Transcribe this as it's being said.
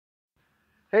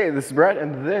Hey, this is Brett,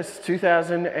 and this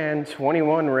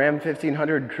 2021 Ram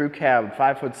 1500 Crew Cab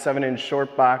 5'7"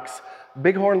 short box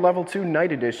Bighorn Level 2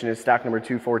 Night Edition is stock number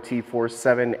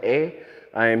 24T47A.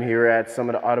 I am here at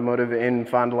Summit Automotive in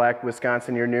Fond du Lac,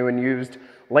 Wisconsin, your new and used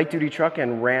light-duty truck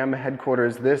and Ram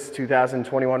headquarters. This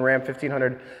 2021 Ram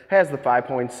 1500 has the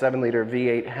 5.7-liter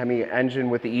V8 Hemi engine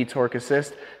with the eTorque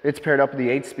assist. It's paired up with the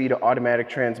 8-speed automatic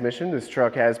transmission. This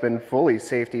truck has been fully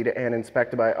safetied and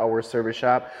inspected by our service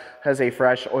shop, has a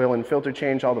fresh oil and filter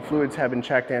change. All the fluids have been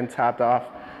checked and topped off,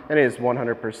 and it is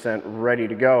 100% ready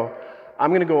to go. I'm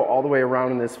going to go all the way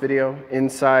around in this video,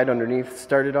 inside, underneath,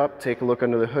 start it up, take a look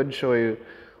under the hood, show you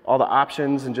all the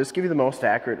options, and just give you the most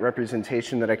accurate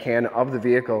representation that I can of the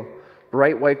vehicle.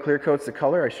 Bright white clear coat's the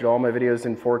color. I shoot all my videos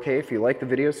in 4K. If you like the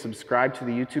video, subscribe to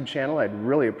the YouTube channel. I'd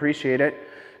really appreciate it.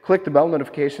 Click the bell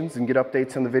notifications and get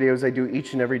updates on the videos I do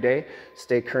each and every day.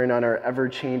 Stay current on our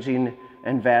ever-changing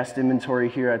and vast inventory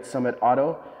here at Summit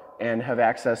Auto, and have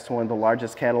access to one of the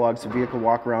largest catalogs of vehicle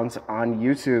walkarounds on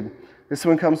YouTube. This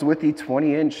one comes with the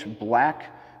 20-inch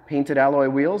black painted alloy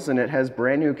wheels, and it has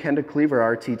brand new Kenda Klever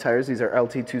RT tires. These are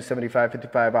LT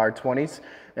 275/55 R20s,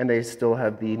 and they still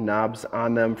have the knobs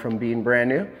on them from being brand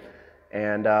new.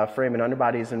 And frame and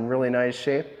underbody is in really nice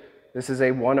shape. This is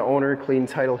a one-owner clean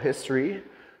title history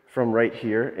from right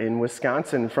here in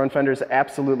Wisconsin. Front fender is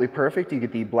absolutely perfect. You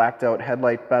get the blacked out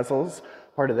headlight bezels,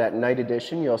 part of that night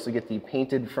edition. You also get the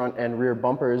painted front and rear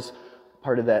bumpers,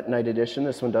 part of that night edition.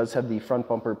 This one does have the front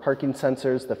bumper parking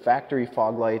sensors, the factory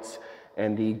fog lights,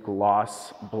 and the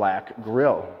gloss black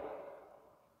grille.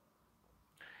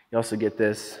 You also get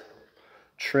this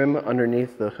trim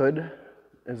underneath the hood,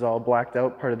 is all blacked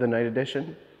out, part of the night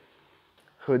edition.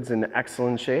 Hood's in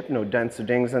excellent shape, no dents or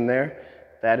dings in there.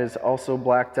 That is also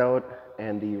blacked out,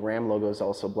 and the Ram logo is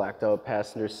also blacked out.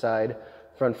 Passenger side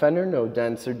front fender, no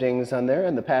dents or dings on there,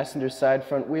 and the passenger side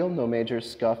front wheel, no major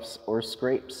scuffs or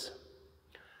scrapes.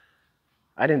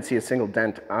 I didn't see a single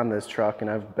dent on this truck, and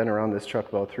I've been around this truck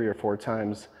about 3 or 4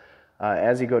 times.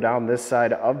 As you go down this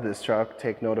side of this truck,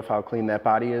 take note of how clean that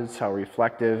body is, how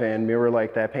reflective and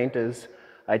mirror-like that paint is.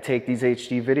 I take these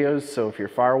HD videos, so if you're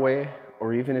far away,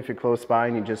 or even if you're close by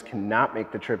and you just cannot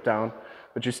make the trip down,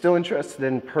 but you're still interested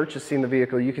in purchasing the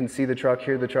vehicle, you can see the truck,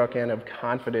 hear the truck, and have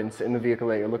confidence in the vehicle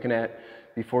that you're looking at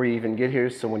before you even get here.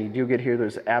 So when you do get here,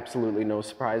 there's absolutely no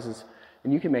surprises,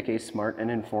 and you can make a smart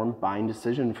and informed buying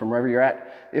decision from wherever you're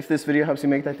at. If this video helps you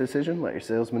make that decision, let your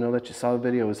salesman know that you saw the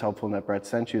video, it was helpful, and that Brett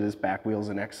sent you. This back wheel's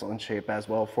in excellent shape as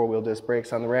well. 4-wheel disc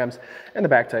brakes on the Rams, and the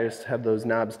back tires have those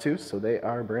knobs too, so they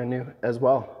are brand new as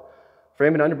well.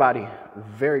 Frame and underbody,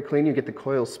 very clean. You get the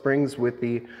coil springs with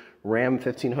the Ram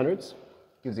 1500s.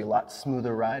 Gives you a lot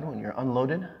smoother ride when you're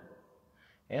unloaded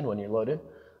and when you're loaded.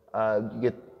 You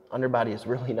get underbody is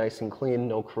really nice and clean,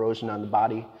 no corrosion on the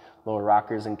body. Lower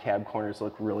rockers and cab corners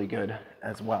look really good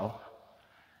as well.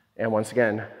 And once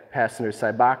again, passenger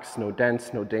side box, no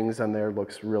dents, no dings on there,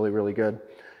 looks really, really good.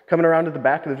 Coming around to the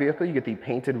back of the vehicle, you get the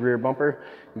painted rear bumper,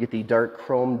 you get the dark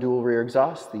chrome dual rear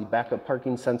exhaust, the backup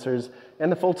parking sensors,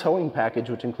 and the full towing package,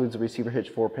 which includes the receiver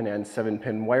hitch 4-pin and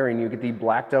 7-pin wiring. You get the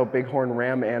blacked out Bighorn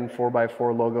Ram and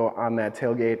 4x4 logo on that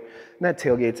tailgate, and that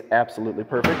tailgate's absolutely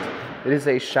perfect. It is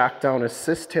a shock down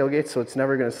assist tailgate, so it's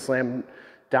never going to slam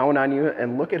down on you,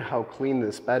 and look at how clean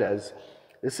this bed is.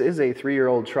 This is a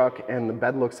 3-year-old truck, and the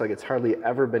bed looks like it's hardly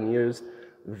ever been used.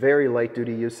 Very light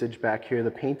duty usage back here.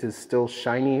 The paint is still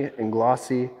shiny and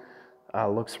glossy.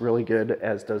 Looks really good,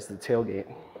 as does the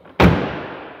tailgate.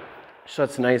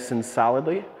 Shuts nice and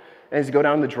solidly. As you go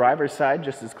down the driver's side,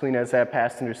 just as clean as that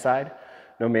passenger side.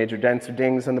 No major dents or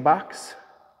dings in the box.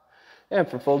 And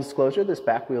for full disclosure, this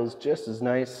back wheel is just as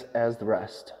nice as the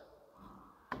rest.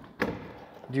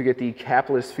 You get the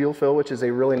Capless fuel fill, which is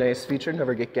a really nice feature.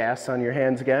 Never get gas on your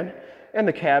hands again. And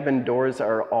the cabin doors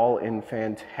are all in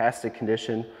fantastic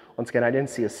condition. Once again, I didn't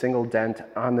see a single dent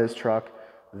on this truck.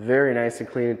 Very nice and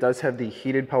clean. It does have the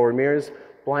heated power mirrors,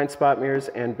 blind spot mirrors,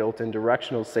 and built-in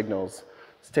directional signals.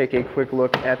 Let's take a quick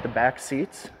look at the back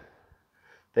seats.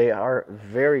 They are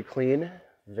very clean,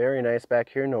 very nice back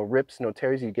here. No rips, no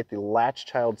tears. You get the latch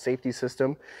child safety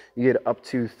system. You get up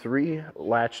to 3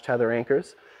 latch tether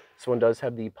anchors. This one does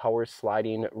have the power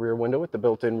sliding rear window with the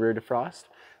built-in rear defrost.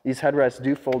 These headrests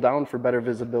do fold down for better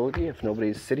visibility if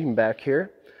nobody's sitting back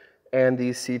here. And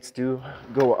these seats do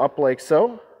go up like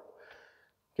so.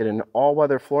 Get an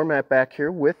all-weather floor mat back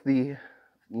here with the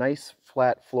nice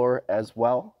flat floor as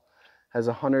well. Has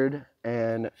a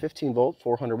 115 volt,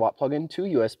 400 watt plug-in, 2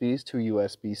 USBs, 2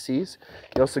 USB-Cs.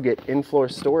 You also get in-floor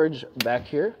storage back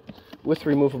here with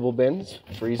removable bins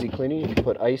for easy cleaning. You can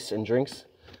put ice and drinks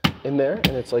in there,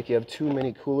 and it's like you have 2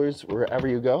 mini coolers wherever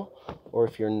you go, or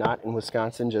if you're not in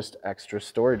Wisconsin, just extra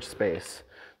storage space.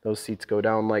 Those seats go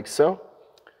down like so.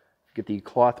 Get the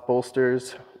cloth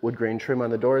bolsters, wood grain trim on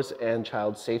the doors, and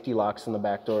child safety locks in the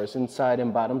back doors. Inside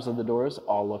and bottoms of the doors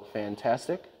all look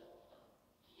fantastic.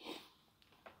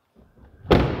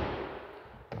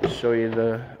 I'll show you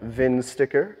the VIN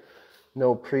sticker.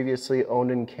 No previously owned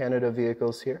in Canada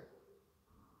vehicles here.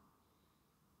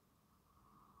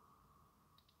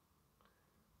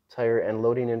 Tire and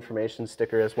loading information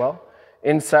sticker as well.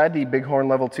 Inside, the Bighorn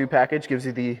Level 2 package gives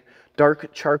you the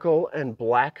dark charcoal and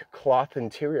black cloth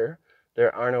interior.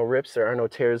 There are no rips, there are no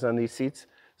tears on these seats.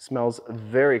 Smells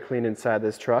very clean inside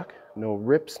this truck. No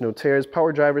rips, no tears.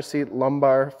 Power driver's seat,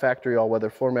 lumbar, factory all-weather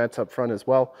floor mats up front as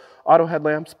well. Auto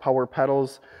headlamps, power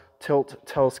pedals, tilt,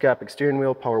 telescopic steering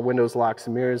wheel, power windows, locks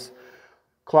and mirrors.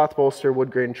 Cloth bolster, wood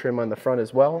grain trim on the front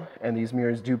as well. And these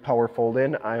mirrors do power fold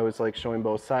in. I always like showing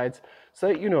both sides so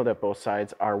that you know that both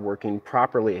sides are working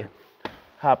properly.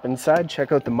 Hop inside,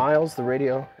 check out the miles, the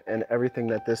radio, and everything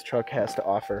that this truck has to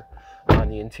offer on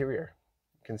the interior.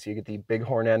 You can see you get the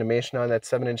Bighorn animation on that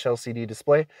 7-inch LCD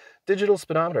display, digital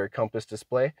speedometer, compass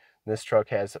display. This truck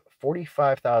has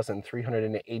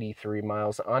 45,383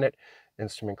 miles on it.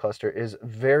 Instrument cluster is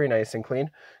very nice and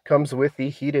clean. Comes with the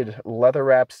heated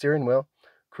leather-wrapped steering wheel,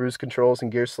 cruise controls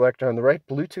and gear selector on the right,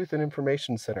 Bluetooth and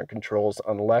information center controls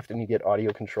on the left, and you get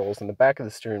audio controls in the back of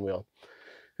the steering wheel.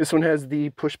 This one has the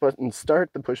push-button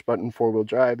start, the push-button four-wheel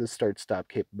drive, the start-stop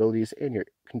capabilities, and your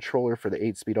controller for the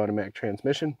 8-speed automatic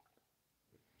transmission.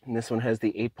 And this one has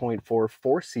the 8.4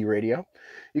 4C radio.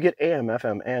 You get AM,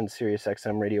 FM, and Sirius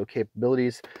XM radio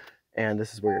capabilities. And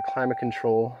this is where your climate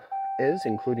control is,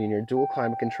 including your dual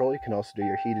climate control. You can also do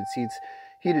your heated seats,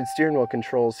 heated steering wheel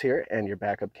controls here, and your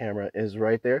backup camera is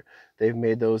right there. They've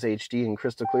made those HD and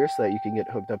crystal clear so that you can get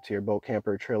hooked up to your boat,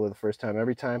 camper, or trailer the first time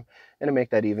every time. And to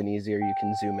make that even easier, you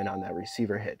can zoom in on that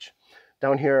receiver hitch.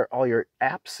 Down here are all your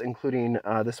apps, including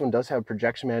this one does have a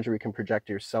projection manager. You can project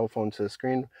your cell phone to the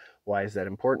screen. Why is that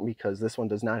important? Because this one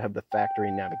does not have the factory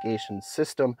navigation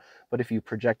system, but if you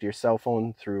project your cell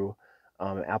phone through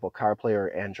Apple CarPlay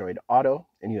or Android Auto,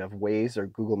 and you have Waze or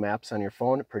Google Maps on your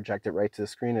phone, project it right to the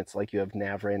screen. It's like you have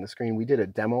nav right in the screen. We did a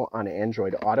demo on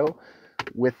Android Auto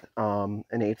with an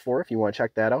 8.4. If you want to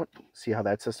check that out, see how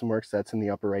that system works, that's in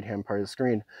the upper right hand part of the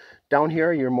screen. Down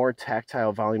here, your more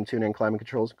tactile volume tune and climate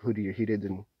controls, including your heated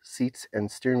and seats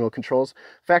and steering wheel controls,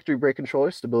 factory brake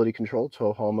controller, stability control,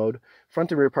 tow haul mode,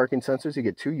 front and rear parking sensors. You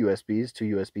get 2 USBs,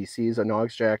 2 USB-Cs, an aux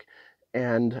jack,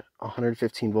 and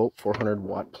 115 volt 400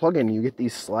 watt plug-in. You get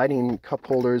these sliding cup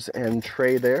holders and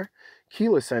tray there,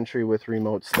 keyless entry with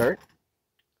remote start,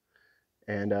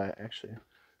 and actually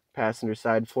passenger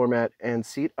side floor mat and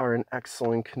seat are in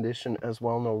excellent condition as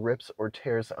well. No rips or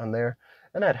tears on there,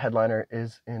 and that headliner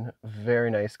is in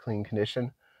very nice clean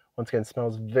condition. Once again,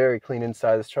 smells very clean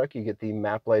inside this truck. You get the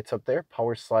map lights up there,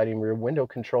 power sliding rear window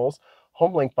controls,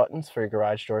 Homelink buttons for your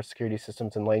garage door, security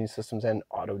systems and lighting systems, and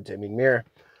auto dimming mirror.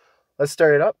 Let's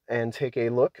start it up and take a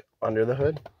look under the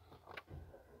hood.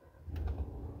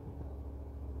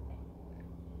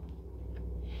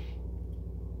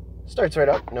 Starts right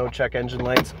up, no check engine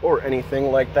lights or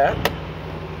anything like that.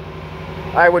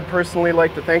 I would personally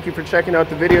like to thank you for checking out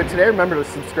the video today. Remember to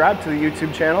subscribe to the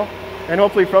YouTube channel, and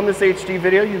hopefully from this HD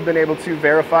video you've been able to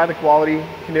verify the quality,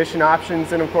 condition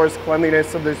options, and of course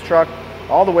cleanliness of this truck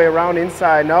all the way around,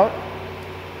 inside and out.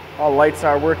 All lights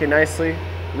are working nicely.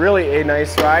 Really a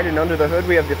nice ride, and under the hood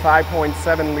we have the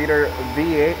 5.7 liter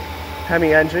V8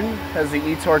 Hemi engine. Has the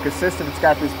eTorque assisted. It's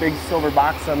got this big silver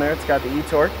box on there. It's got the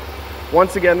eTorque.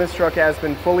 Once again, this truck has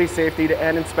been fully safetied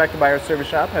and inspected by our service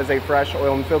shop. Has a fresh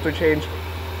oil and filter change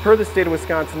per the state of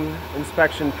Wisconsin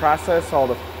inspection process. All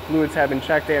the fluids have been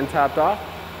checked and topped off.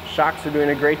 Shocks are doing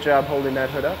a great job holding that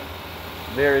hood up.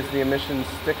 There is the emissions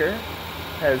sticker.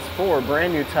 Has 4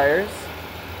 brand new tires,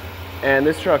 and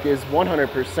this truck is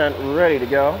 100% ready to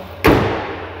go.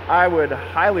 I would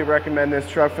highly recommend this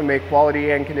truck from a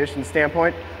quality and condition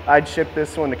standpoint. I'd ship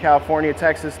this one to California,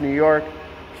 Texas, New York,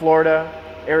 Florida,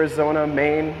 Arizona,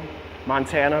 Maine,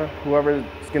 Montana. Whoever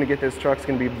is going to get this truck is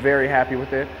going to be very happy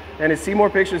with it. And to see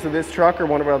more pictures of this truck or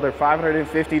one of our other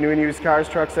 550 new and used cars,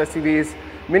 trucks, SUVs,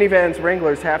 minivans,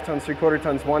 Wranglers, half tons, 3/4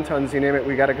 tons, 1 tons, you name it,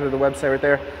 we got to go to the website right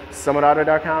there,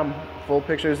 summitauto.com. Full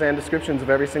pictures and descriptions of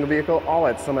every single vehicle, all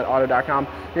at summitauto.com.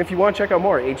 And if you want to check out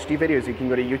more HD videos, you can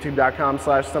go to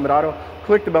youtube.com/summitauto.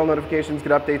 Click the bell notifications,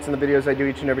 get updates on the videos I do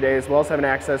each and every day, as well as having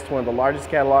access to one of the largest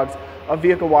catalogs of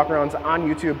vehicle walkarounds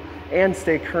on YouTube, and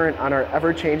stay current on our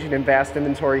ever-changing and vast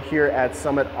inventory here at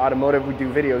Summit Automotive. We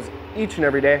do videos each and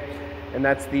every day, and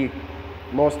that's the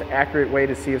most accurate way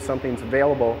to see if something's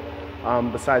available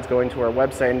besides going to our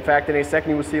website. In fact, in a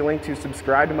second you will see a link to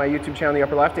subscribe to my YouTube channel in the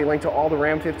upper left, a link to all the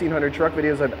Ram 1500 truck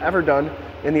videos I've ever done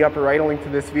in the upper right, a link to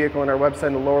this vehicle on our website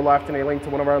in the lower left, and a link to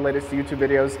one of our latest YouTube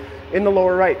videos in the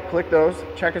lower right. Click those,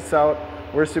 check us out.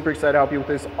 We're super excited to help you with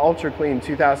this ultra clean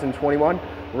 2021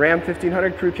 Ram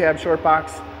 1500 Crew Cab Short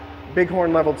Box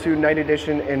Bighorn Level 2 Night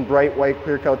Edition in bright white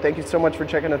clear coat. Thank you so much for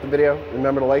checking out the video.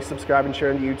 Remember to like, subscribe, and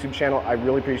share on the YouTube channel. I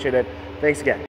really appreciate it. Thanks again.